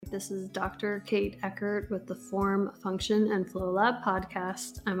This is Dr. Kate Eckert with the Form, Function, and Flow Lab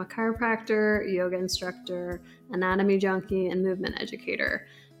podcast. I'm a chiropractor, yoga instructor, anatomy junkie, and movement educator.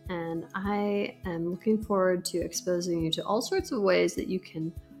 And I am looking forward to exposing you to all sorts of ways that you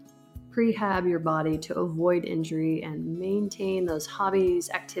can prehab your body to avoid injury and maintain those hobbies,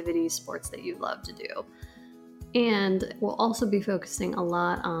 activities, sports that you love to do. And we'll also be focusing a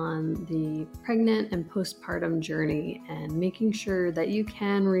lot on the pregnant and postpartum journey and making sure that you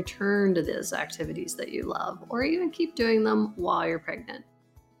can return to those activities that you love or even keep doing them while you're pregnant.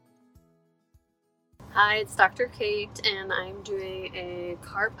 Hi, it's Dr. Kate, and I'm doing a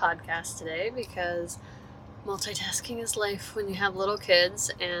car podcast today because multitasking is life when you have little kids,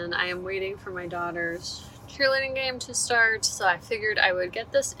 and I am waiting for my daughter's cheerleading game to start, so I figured I would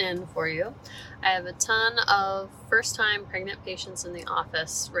get this in for you. I have a ton of first-time pregnant patients in the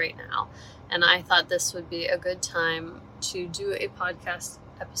office right now, and I thought this would be a good time to do a podcast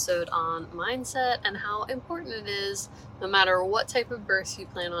episode on mindset and how important it is, no matter what type of birth you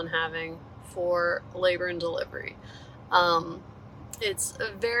plan on having, for labor and delivery. It's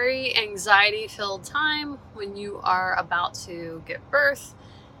a very anxiety-filled time when you are about to give birth,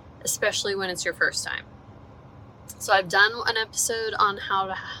 especially when it's your first time. So I've done an episode on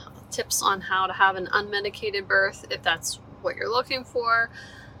tips on how to have an unmedicated birth, if that's what you're looking for.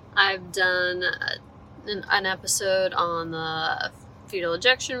 I've done an episode on the fetal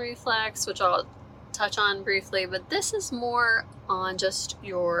ejection reflex, which I'll touch on briefly, but this is more on just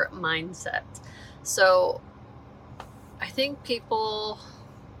your mindset. So I think people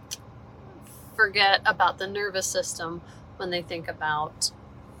forget about the nervous system when they think about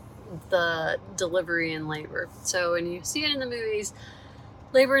the delivery and labor. So when you see it in the movies,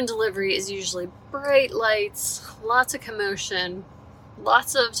 labor and delivery is usually bright lights, lots of commotion,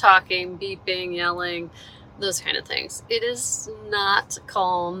 lots of talking, beeping, yelling, those kind of things. It is not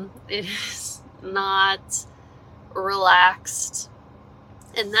calm. It is not relaxed.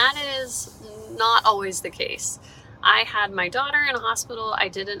 And that is not always the case. I had my daughter in a hospital. I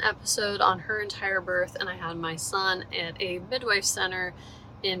did an episode on her entire birth, and I had my son at a midwife center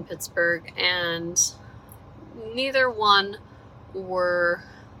in Pittsburgh, and neither one were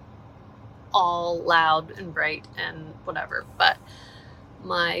all loud and bright and whatever, but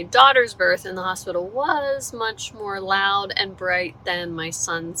my daughter's birth in the hospital was much more loud and bright than my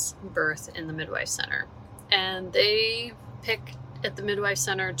son's birth in the midwife center. And they pick at the midwife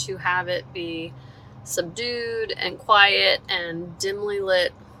center to have it be subdued and quiet and dimly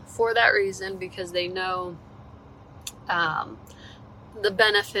lit for that reason, because they know the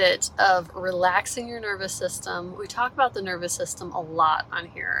benefit of relaxing your nervous system. We talk about the nervous system a lot on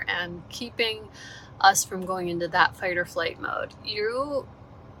here and keeping us from going into that fight or flight mode.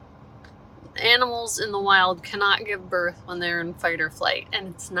 Animals in the wild cannot give birth when they're in fight or flight, and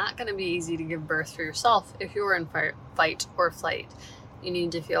it's not going to be easy to give birth for yourself if you're in fight or flight. You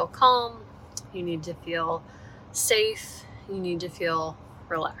need to feel calm, you need to feel safe, you need to feel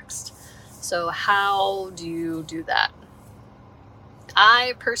relaxed. So how do you do that?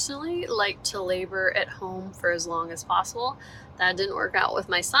 I personally like to labor at home for as long as possible. That didn't work out with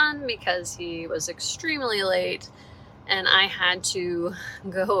my son because he was extremely late, and I had to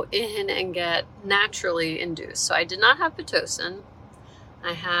go in and get naturally induced. So I did not have Pitocin.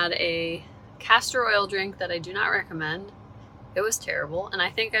 I had a castor oil drink that I do not recommend. It was terrible, and I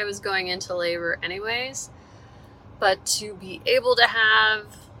think I was going into labor anyways. But to be able to have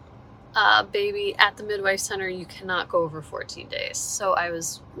a baby at the midwife center, you cannot go over 14 days. So I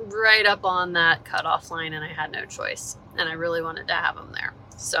was right up on that cutoff line, and I had no choice. And I really wanted to have him there,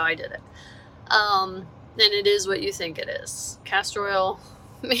 so I did it. And it is what you think it is. Castor oil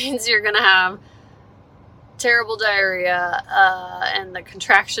means you're going to have terrible diarrhea, and the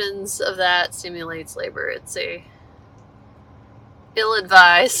contractions of that stimulates labor. It's a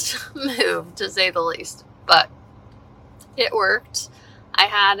ill-advised move, to say the least, but it worked. I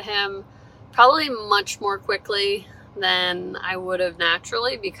had him probably much more quickly than I would have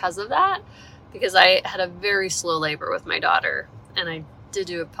naturally because of that, because I had a very slow labor with my daughter, and I did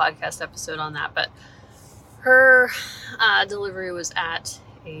do a podcast episode on that, but her delivery was at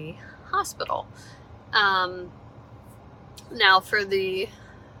a hospital. Now for the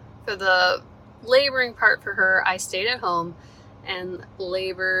laboring part for her, I stayed at home and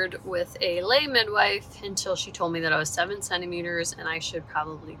labored with a lay midwife until she told me that I was 7 centimeters and I should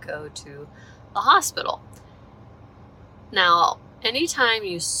probably go to the hospital. Now, anytime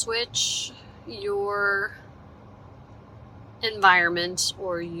you switch your environment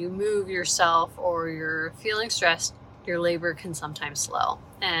or you move yourself or you're feeling stressed, your labor can sometimes slow.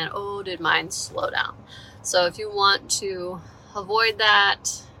 And oh, did mine slow down. So if you want to avoid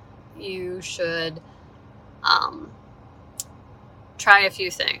that, you should try a few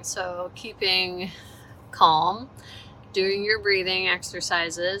things. So keeping calm, doing your breathing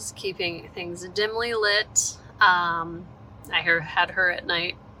exercises, keeping things dimly lit. I had her at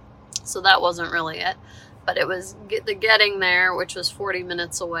night, so that wasn't really it. But it was getting there, which was 40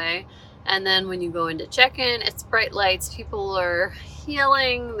 minutes away. And then when you go into check-in, it's bright lights, people are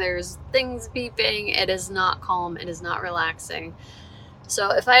yelling, there's things beeping. It is not calm, it is not relaxing.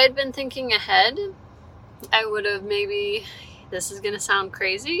 So if I had been thinking ahead, I would have maybe, this is going to sound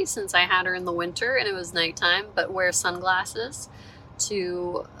crazy since I had her in the winter and it was nighttime, but wear sunglasses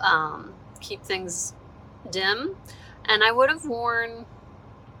to keep things dim. And I would have worn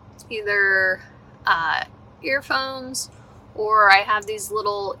either earphones, or I have these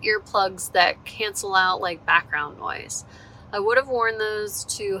little earplugs that cancel out like background noise. I would have worn those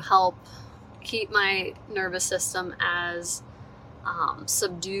to help keep my nervous system as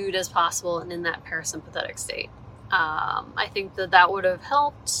subdued as possible and in that parasympathetic state. I think that would have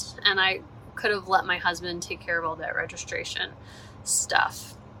helped, and I could have let my husband take care of all that registration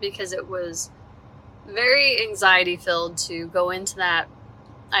stuff, because it was very anxiety filled to go into that.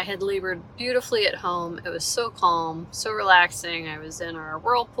 I had labored beautifully at home. It was so calm, so relaxing. I was in our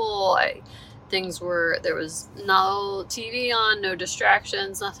whirlpool. There was no TV on, no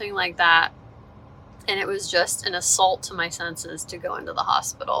distractions, nothing like that. And it was just an assault to my senses to go into the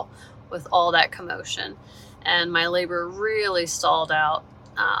hospital with all that commotion. And my labor really stalled out.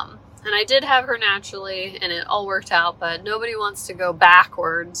 And I did have her naturally, and it all worked out, but nobody wants to go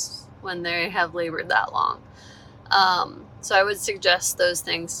backwards when they have labored that long. So I would suggest those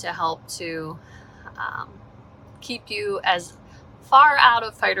things to help to keep you as far out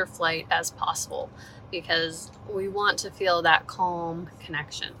of fight or flight as possible, because we want to feel that calm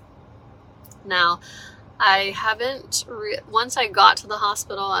connection. Now, I haven't, once I got to the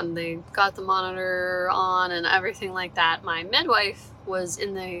hospital and they got the monitor on and everything like that, my midwife was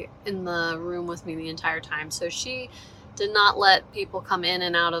in the room with me the entire time. So she did not let people come in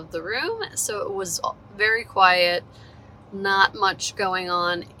and out of the room. So it was very quiet, not much going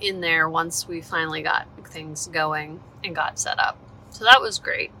on in there once we finally got things going and got set up. So that was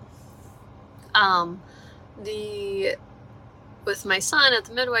great. With my son at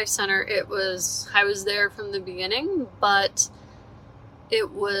the midwife center, I was there from the beginning, but we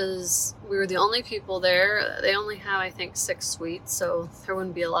were the only people there. They only have, I think, 6 suites, so there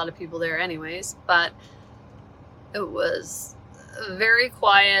wouldn't be a lot of people there anyways, but it was very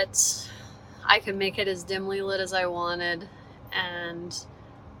quiet. I could make it as dimly lit as I wanted, and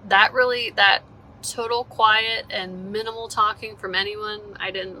that total quiet and minimal talking from anyone. I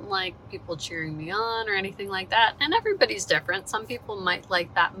didn't like people cheering me on or anything like that, and everybody's different. Some people might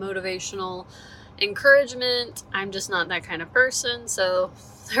like that motivational encouragement. I'm just not that kind of person, so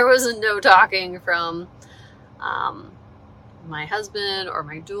there was no talking from my husband or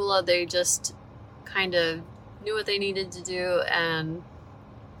my doula. They just kind of knew what they needed to do and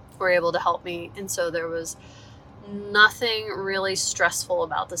were able to help me, and so there was nothing really stressful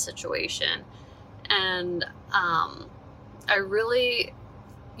about the situation. And I really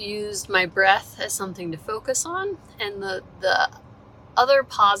used my breath as something to focus on. And the other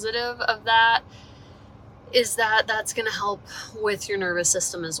positive of that is that that's going to help with your nervous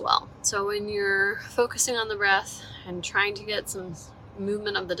system as well. So when you're focusing on the breath and trying to get some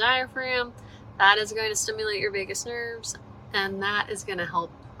movement of the diaphragm, that is going to stimulate your vagus nerves, and that is going to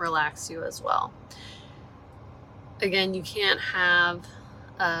help relax you as well. Again, you can't have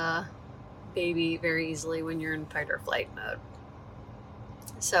a baby very easily when you're in fight or flight mode.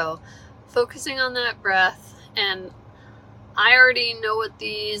 So focusing on that breath, and I already know what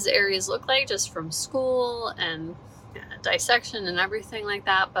these areas look like just from school and dissection and everything like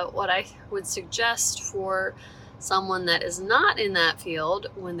that, but what I would suggest for someone that is not in that field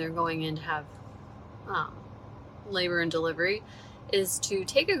when they're going in to have labor and delivery is to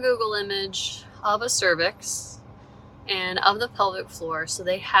take a Google image of a cervix and of the pelvic floor, so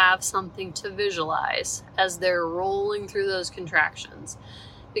they have something to visualize as they're rolling through those contractions,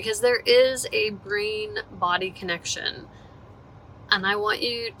 because there is a brain-body connection, and I want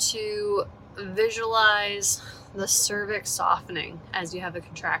you to visualize the cervix softening as you have a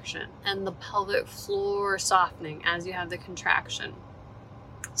contraction and the pelvic floor softening as you have the contraction.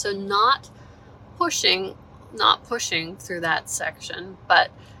 So not pushing through that section,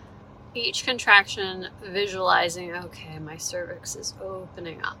 but each contraction visualizing, okay, my cervix is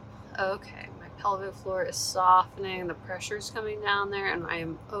opening up. Okay, my pelvic floor is softening, the pressure is coming down there, and I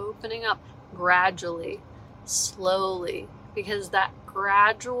am opening up gradually, slowly, because that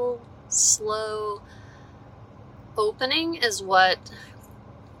gradual, slow opening is what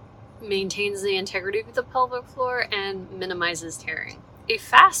maintains the integrity of the pelvic floor and minimizes tearing. A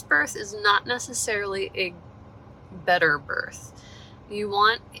fast birth is not necessarily a better birth. You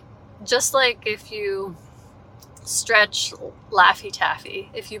want, just like if you stretch Laffy Taffy,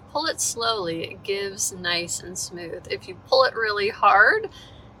 if you pull it slowly, it gives nice and smooth. If you pull it really hard,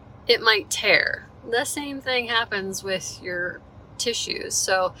 it might tear. The same thing happens with your tissues.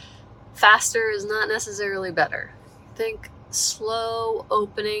 So faster is not necessarily better. Think slow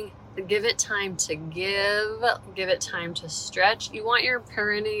opening, give it time to give it time to stretch. You want your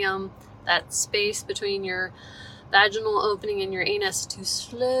perineum, that space between your vaginal opening and your anus, to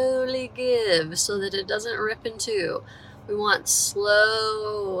slowly give so that it doesn't rip in two. We want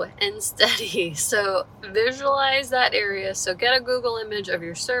slow and steady. So visualize that area. So get a Google image of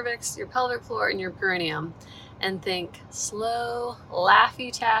your cervix, your pelvic floor, and your perineum, and think slow,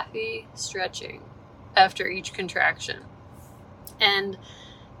 Laffy Taffy stretching after each contraction. And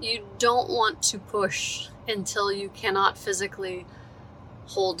you don't want to push until you cannot physically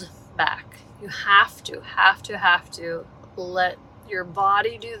hold back. You have to let your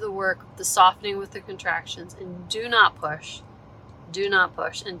body do the work, the softening with the contractions, and do not push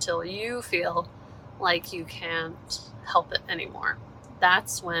until you feel like you can't help it anymore.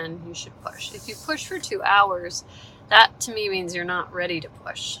 That's when you should push. If you push for 2 hours, that to me means you're not ready to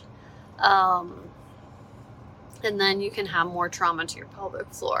push. And then you can have more trauma to your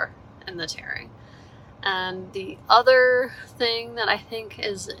pelvic floor and the tearing. And the other thing that I think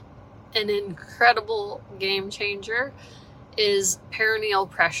is an incredible game changer is perineal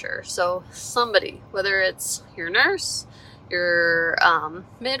pressure. So somebody, whether it's your nurse, your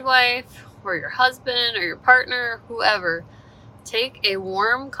midwife, or your husband, or your partner, whoever, take a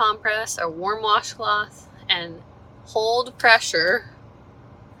warm compress, a warm washcloth, and hold pressure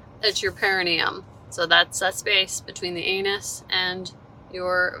at your perineum. So that's that space between the anus and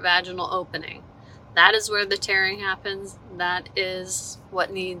your vaginal opening. That is where the tearing happens. That is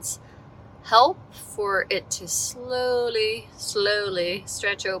what needs help for it to slowly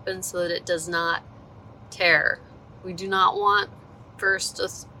stretch open so that it does not tear. We do not want first, a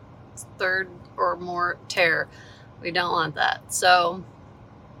third, or more tear. We don't want that. So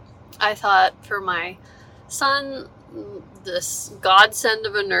I thought for my son, this godsend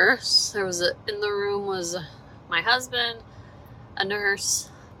of a nurse, in the room was my husband, a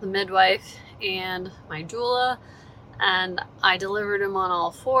nurse, the midwife, and my doula, and I delivered him on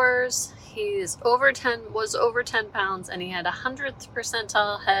all fours. He was over 10 pounds, and he had 100th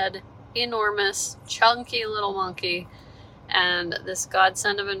percentile head, enormous, chunky little monkey, and this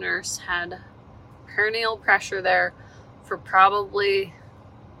godsend of a nurse had perineal pressure there for probably,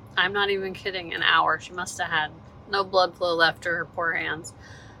 I'm not even kidding, an hour. She must have had no blood flow left to her poor hands,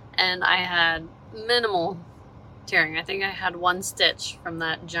 and I had minimal tearing. I think I had 1 stitch from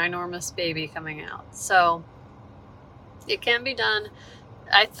that ginormous baby coming out. So it can be done.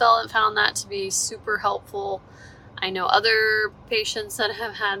 I found that to be super helpful. I know other patients that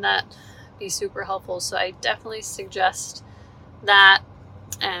have had that be super helpful, so I definitely suggest that,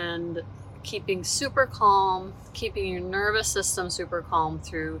 and keeping super calm, keeping your nervous system super calm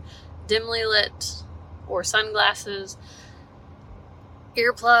through dimly lit or sunglasses,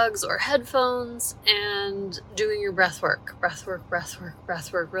 earplugs or headphones, and doing your breath work,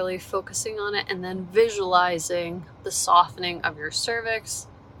 really focusing on it, and then visualizing the softening of your cervix,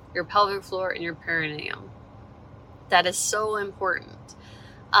 your pelvic floor, and your perineum. That is so important.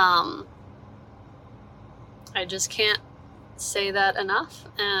 I just can't say that enough,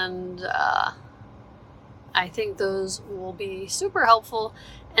 and I think those will be super helpful.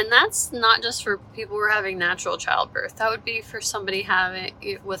 And that's not just for people who are having natural childbirth. That would be for somebody having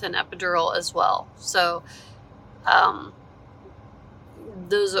with an epidural as well. So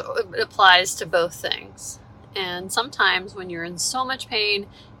it applies to both things. And sometimes when you're in so much pain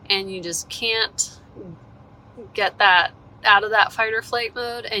and you just can't get that out of that fight or flight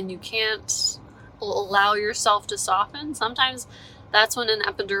mode, and you can't allow yourself to soften, sometimes that's when an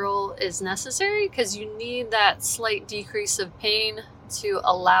epidural is necessary, because you need that slight decrease of pain to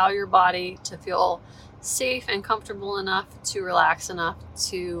allow your body to feel safe and comfortable enough to relax enough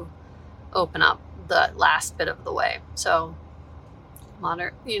to open up the last bit of the way. So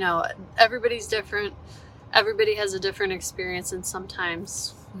everybody's different. Everybody has a different experience, and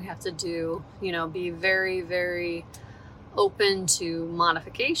sometimes we have to be very, very open to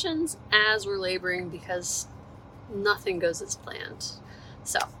modifications as we're laboring, because nothing goes as planned.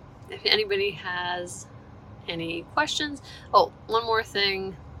 So if anybody has any questions. Oh, one more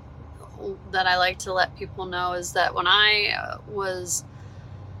thing that I like to let people know is that when I was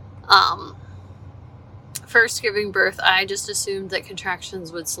first giving birth, I just assumed that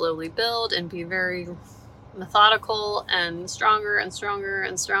contractions would slowly build and be very methodical and stronger and stronger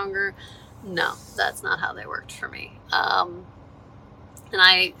and stronger. No, that's not how they worked for me. And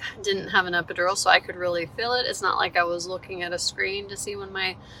I didn't have an epidural, so I could really feel it. It's not like I was looking at a screen to see when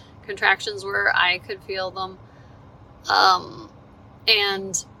my contractions were. I could feel them.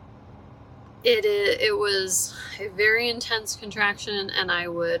 And it was a very intense contraction, and I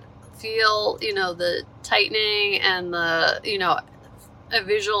would feel, the tightening and the,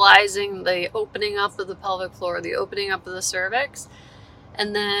 visualizing the opening up of the pelvic floor, the opening up of the cervix.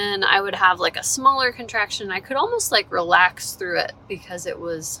 And then I would have like a smaller contraction. I could almost like relax through it because it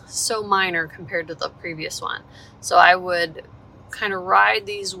was so minor compared to the previous one. So I would kind of ride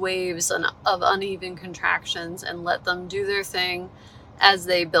these waves of uneven contractions and let them do their thing as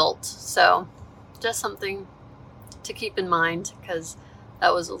they built. So just something to keep in mind, because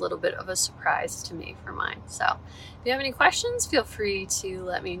that was a little bit of a surprise to me for mine. So if you have any questions, feel free to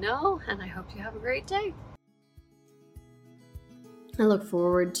let me know, and I hope you have a great day. I look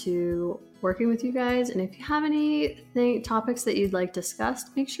forward to working with you guys, and if you have any topics that you'd like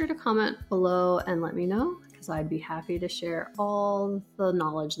discussed, make sure to comment below and let me know, because I'd be happy to share all the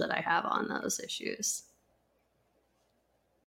knowledge that I have on those issues.